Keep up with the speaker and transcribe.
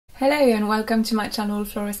Hello and welcome to my channel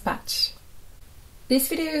Florist Patch. This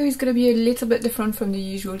video is going to be a little bit different from the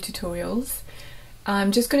usual tutorials.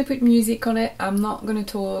 I'm just going to put music on it, I'm not going to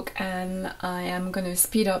talk, and I am going to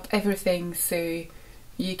speed up everything so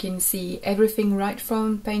you can see everything right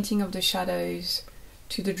from painting of the shadows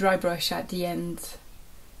to the dry brush at the end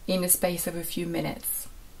in the space of a few minutes.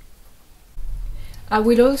 I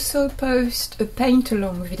will also post a paint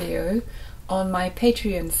along video on my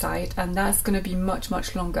Patreon site, and that's going to be much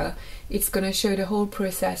longer. It's going to show the whole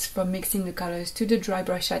process from mixing the colors to the dry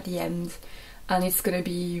brush at the end, and it's going to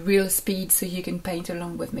be real speed so you can paint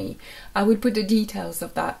along with me. I will put the details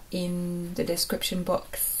of that in the description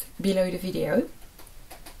box below the video.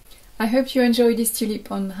 I hope you enjoy this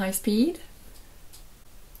tulip on high speed.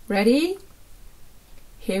 Ready?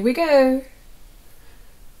 Here we go!